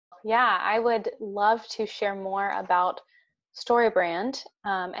yeah, I would love to share more about StoryBrand,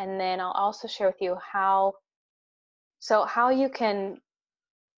 and then I'll also share with you how you can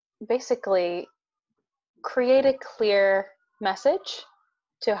basically create a clear message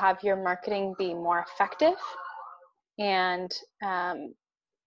to have your marketing be more effective. And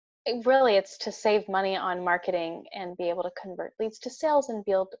it's to save money on marketing and be able to convert leads to sales and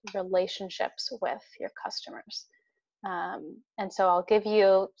build relationships with your customers. And so I'll give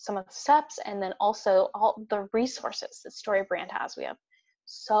you some of the steps, and then also all the resources that StoryBrand has. We have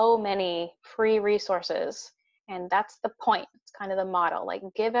so many free resources, and that's the point. It's kind of the motto, like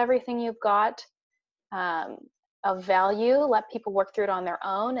give everything you've got of value, let people work through it on their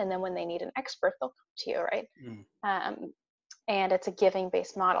own, and then when they need an expert, they'll come to you, right? And it's a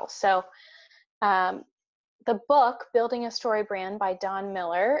giving-based model. So the book, Building a Story Brand by Don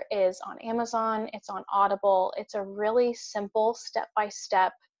Miller, is on Amazon. It's on Audible. It's a really simple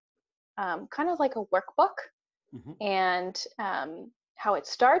step-by-step, kind of like a workbook. And how it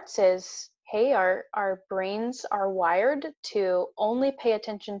starts is, hey, our brains are wired to only pay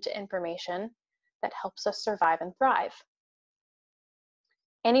attention to information that helps us survive and thrive.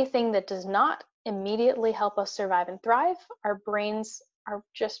 Anything that does not immediately help us survive and thrive, our brains are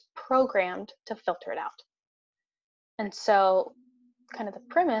just programmed to filter it out. And so kind of the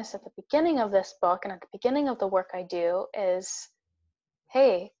premise at the beginning of this book and at the beginning of the work I do is,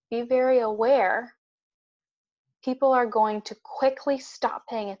 hey, be very aware. People are going to quickly stop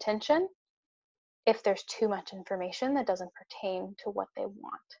paying attention if there's too much information that doesn't pertain to what they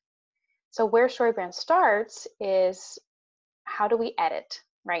want. So where StoryBrand starts is, how do we edit,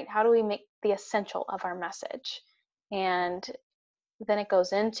 right? How do we make the essential of our message? And then it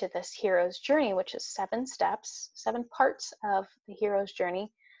goes into this hero's journey, which is 7 steps, 7 parts of the hero's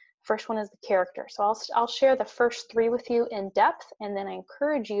journey. First one is the character. So I'll share the first 3 with you in depth, and then I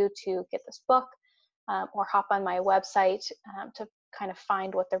encourage you to get this book or hop on my website to kind of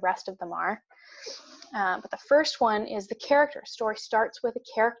find what the rest of them are. But the first one is the character. Story starts with a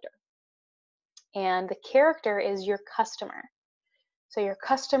character. And the character is your customer. So your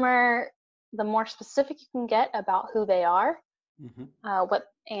customer, the more specific you can get about who they are, what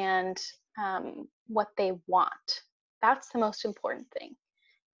they want, that's the most important thing.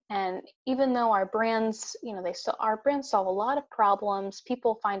 And even though our brands, our brands solve a lot of problems,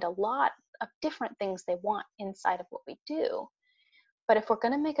 people find a lot of different things they want inside of what we do. But if we're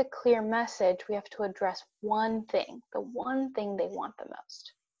going to make a clear message, we have to address one thing, the one thing they want the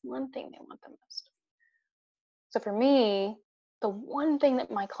most. One thing they want the most. So for me, the one thing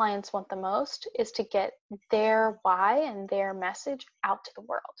that my clients want the most is to get their why and their message out to the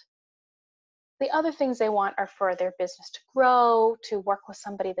world. The other things they want are for their business to grow, to work with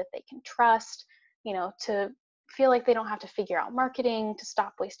somebody that they can trust, to feel like they don't have to figure out marketing, to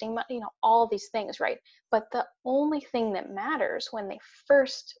stop wasting money, all these things, right? But the only thing that matters when they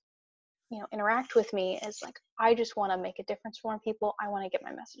first, interact with me is like, I just want to make a difference for more people. I want to get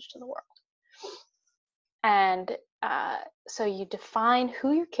my message to the world. And so you define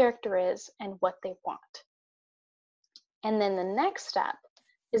who your character is and what they want. And then the next step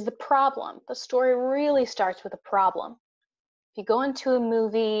is the problem. The story really starts with a problem. If you go into a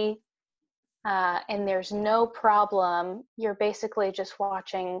movie and there's no problem, you're basically just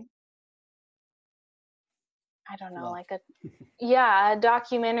watching, I don't know, like a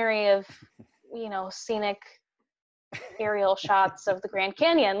documentary of, scenic aerial shots of the Grand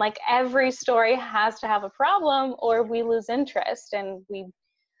Canyon. Like every story has to have a problem or we lose interest and we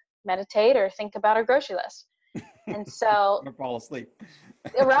meditate or think about our grocery list. And so or fall asleep.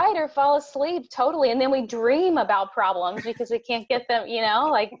 Right, or fall asleep, totally. And then we dream about problems because we can't get them,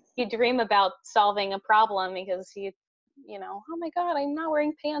 like you dream about solving a problem because oh my God, I'm not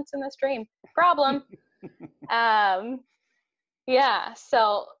wearing pants in this dream. Problem. Yeah,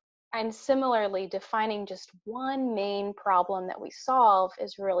 so and similarly, defining just one main problem that we solve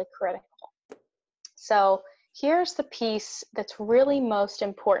is really critical. So here's the piece that's really most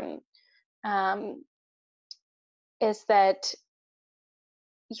important, is that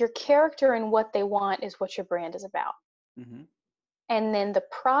your character and what they want is what your brand is about. And then the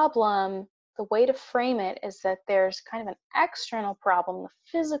problem, the way to frame it is that there's kind of an external problem, the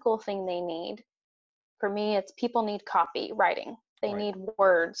physical thing they need. For me, it's people need copy, writing. They need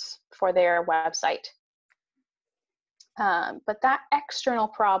words for their website. But that external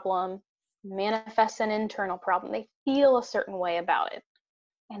problem manifests an internal problem. They feel a certain way about it,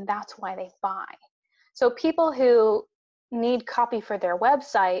 and that's why they buy. So people who need copy for their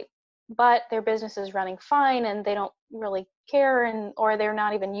website, but their business is running fine and they don't really care, or they're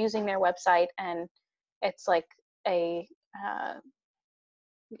not even using their website, and it's like a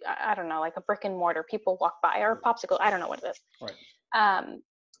I don't know, like a brick and mortar, people walk by, or a popsicle, I don't know what it is. Right.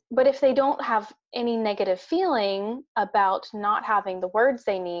 But if they don't have any negative feeling about not having the words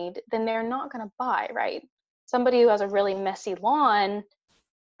they need, then they're not going to buy, right? Somebody who has a really messy lawn,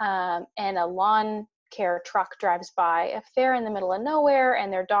 and a lawn care truck drives by, if they're in the middle of nowhere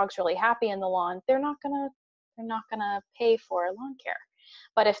and their dog's really happy in the lawn, they're not gonna pay for lawn care.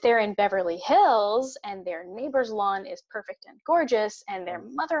 But if they're in Beverly Hills and their neighbor's lawn is perfect and gorgeous and their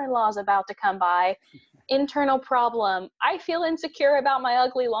mother-in-law is about to come by, internal problem, I feel insecure about my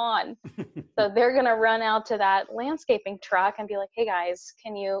ugly lawn. So they're gonna run out to that landscaping truck and be like, hey guys,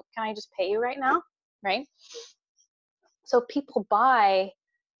 can I just pay you right now? Right? So people buy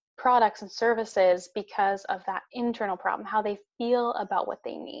products and services because of that internal problem, how they feel about what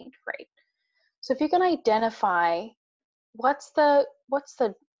they need, right? So if you can identify what's the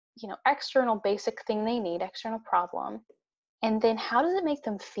external basic thing they need, external problem, and then how does it make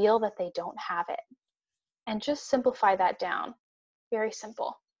them feel that they don't have it, and just simplify that down. Very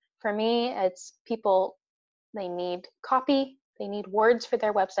simple. For me, it's people, they need copy, they need words for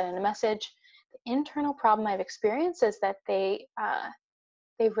their website and a message. The internal problem I've experienced is that they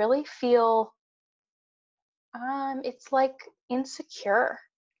really feel it's like insecure,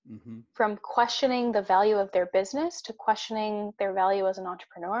 from questioning the value of their business to questioning their value as an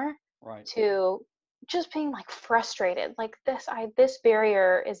entrepreneur, right, to just being like frustrated, like this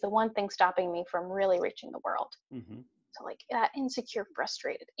barrier is the one thing stopping me from really reaching the world. So like that insecure,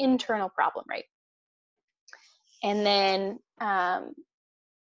 frustrated internal problem, right? And then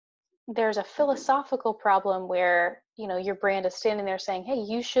there's a philosophical problem where, your brand is standing there saying, hey,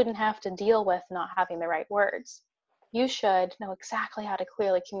 you shouldn't have to deal with not having the right words. You should know exactly how to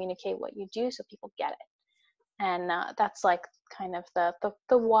clearly communicate what you do so people get it. And that's like kind of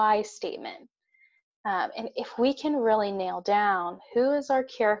the why statement. And if we can really nail down who is our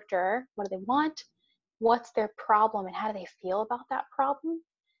character, what do they want, what's their problem, and how do they feel about that problem,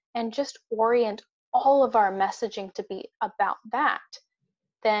 and just orient all of our messaging to be about that,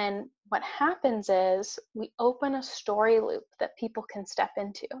 then what happens is we open a story loop that people can step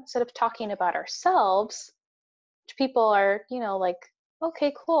into. Instead of talking about ourselves, which people are, like,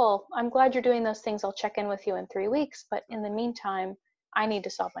 okay, cool, I'm glad you're doing those things, I'll check in with you in 3 weeks, but in the meantime, I need to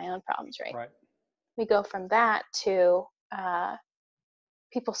solve my own problems, right? right. We go from that to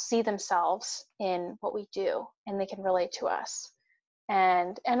people see themselves in what we do and they can relate to us.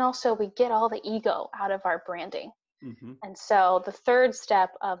 And also we get all the ego out of our branding. And so the third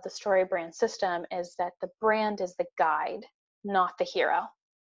step of the StoryBrand system is that the brand is the guide, not the hero.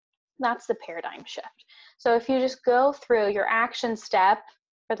 That's the paradigm shift. So if you just go through your action step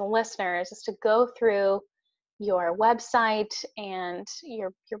for the listeners is to go through your website and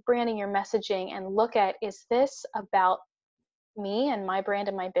your branding, your messaging, and look at, is this about me and my brand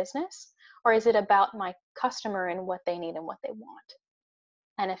and my business, or is it about my customer and what they need and what they want?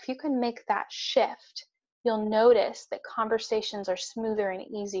 And if you can make that shift, you'll notice that conversations are smoother and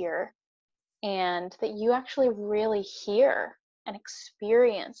easier, and that you actually really hear and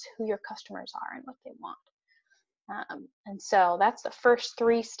experience who your customers are and what they want. And so that's the first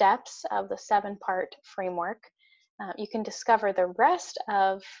 3 steps of the 7-part framework. You can discover the rest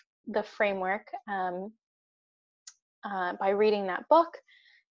of the framework by reading that book.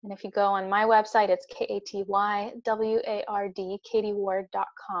 And if you go on my website, it's KatyWard,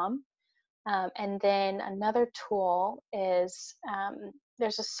 katyward.com. And then another tool is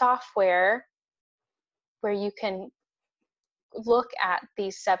there's a software where you can look at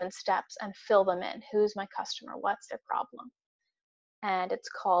these 7 steps and fill them in. Who's my customer? What's their problem? And it's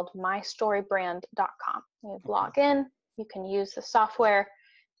called mystorybrand.com. You log in, you can use the software,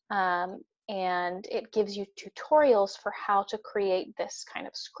 and it gives you tutorials for how to create this kind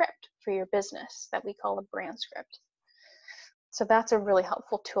of script for your business that we call a brand script. So that's a really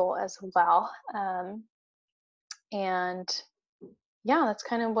helpful tool as well. And yeah, that's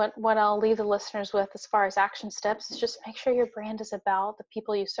kind of what I'll leave the listeners with as far as action steps, is just make sure your brand is about the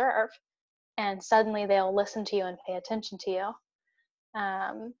people you serve, and suddenly they'll listen to you and pay attention to you.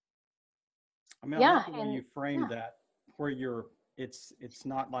 I mean, I Yeah, love the way and you frame that, where it's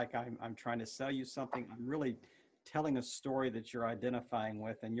not like I'm trying to sell you something. I'm really telling a story that you're identifying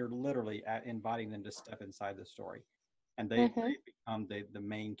with, and you're literally inviting them to step inside the story, and they become the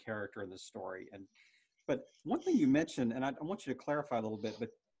main character in the story. But one thing you mentioned, and I want you to clarify a little bit, but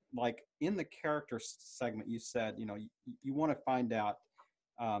like in the character segment, you said, you want to find out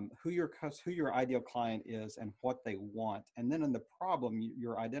who your ideal client is and what they want. And then in the problem,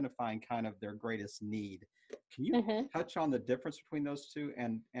 you're identifying kind of their greatest need. Can you touch on the difference between those two?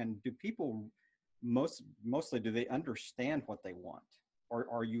 And do people mostly, do they understand what they want? or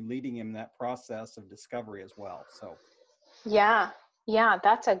are you leading him in that process of discovery as well? So Yeah, yeah,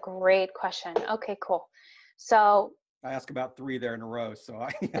 that's a great question. Okay, cool. So I asked about three there in a row. So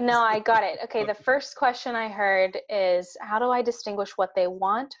I no, I got it. Okay, the okay. first question I heard is, how do I distinguish what they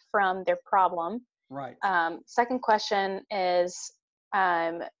want from their problem? Right. Second question is,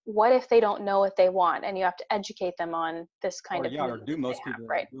 what if they don't know what they want and you have to educate them on this kind Or of yeah, or need do that they most have, people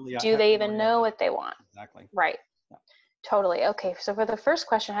right? really Do have they even already know identified? what they want? Exactly. Right. Yeah. Totally. Okay, so for the first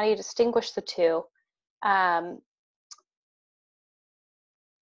question, how do you distinguish the two? Um,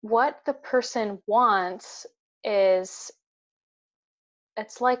 what the person wants is,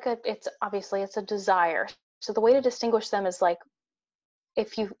 it's obviously it's a desire. So the way to distinguish them is like,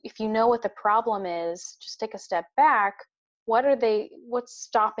 if you know what the problem is, just take a step back. What's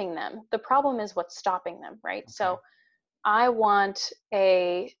stopping them? The problem is what's stopping them, right? Okay. So I want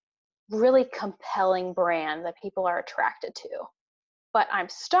a really compelling brand that people are attracted to, but I'm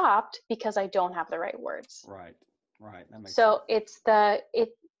stopped because I don't have the right words. Right. Right. That makes sense. So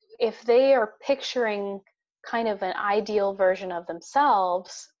if they are picturing kind of an ideal version of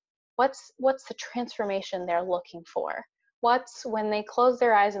themselves, what's the transformation they're looking for? What's when they close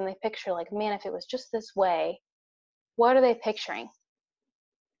their eyes and they picture like, man, if it was just this way, what are they picturing?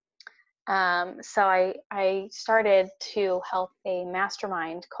 So I started to help a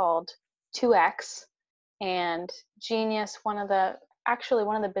mastermind called 2X, and Genius, one of the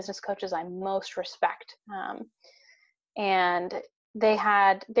business coaches I most respect. And they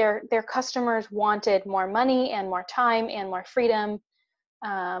had their customers wanted more money and more time and more freedom.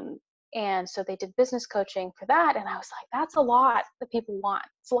 And so they did business coaching for that. And I was like, that's a lot that people want.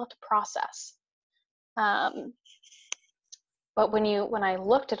 It's a lot to process. Um, but when I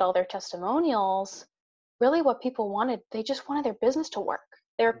looked at all their testimonials, really what people wanted, they just wanted their business to work.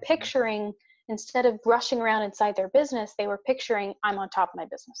 They were picturing, instead of rushing around inside their business, they were picturing, I'm on top of my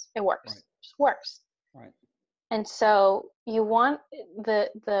business. It works. Right. It just works. Right. And so you want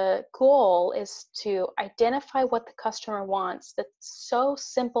the goal is to identify what the customer wants that's so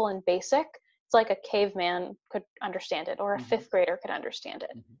simple and basic. It's like a caveman could understand it, or a Mm-hmm. fifth grader could understand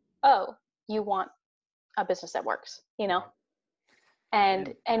it. Mm-hmm. Oh, you want a business that works, you know?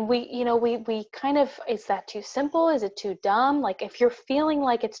 Right. And we kind of, is that too simple? Is it too dumb? Like if you're feeling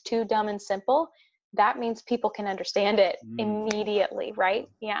like it's too dumb and simple, that means people can understand it Mm. immediately, right?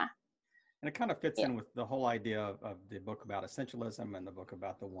 Yeah. Yeah. And it kind of fits Yeah. in with the whole idea of the book about essentialism and the book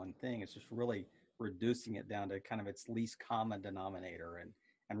about the one thing. It's just really reducing it down to kind of its least common denominator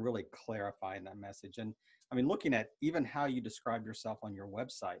and really clarifying that message. And I mean, looking at even how you describe yourself on your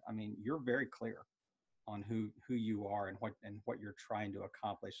website, I mean, you're very clear on who you are and what you're trying to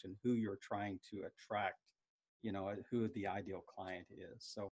accomplish and who you're trying to attract, you know, who the ideal client is. So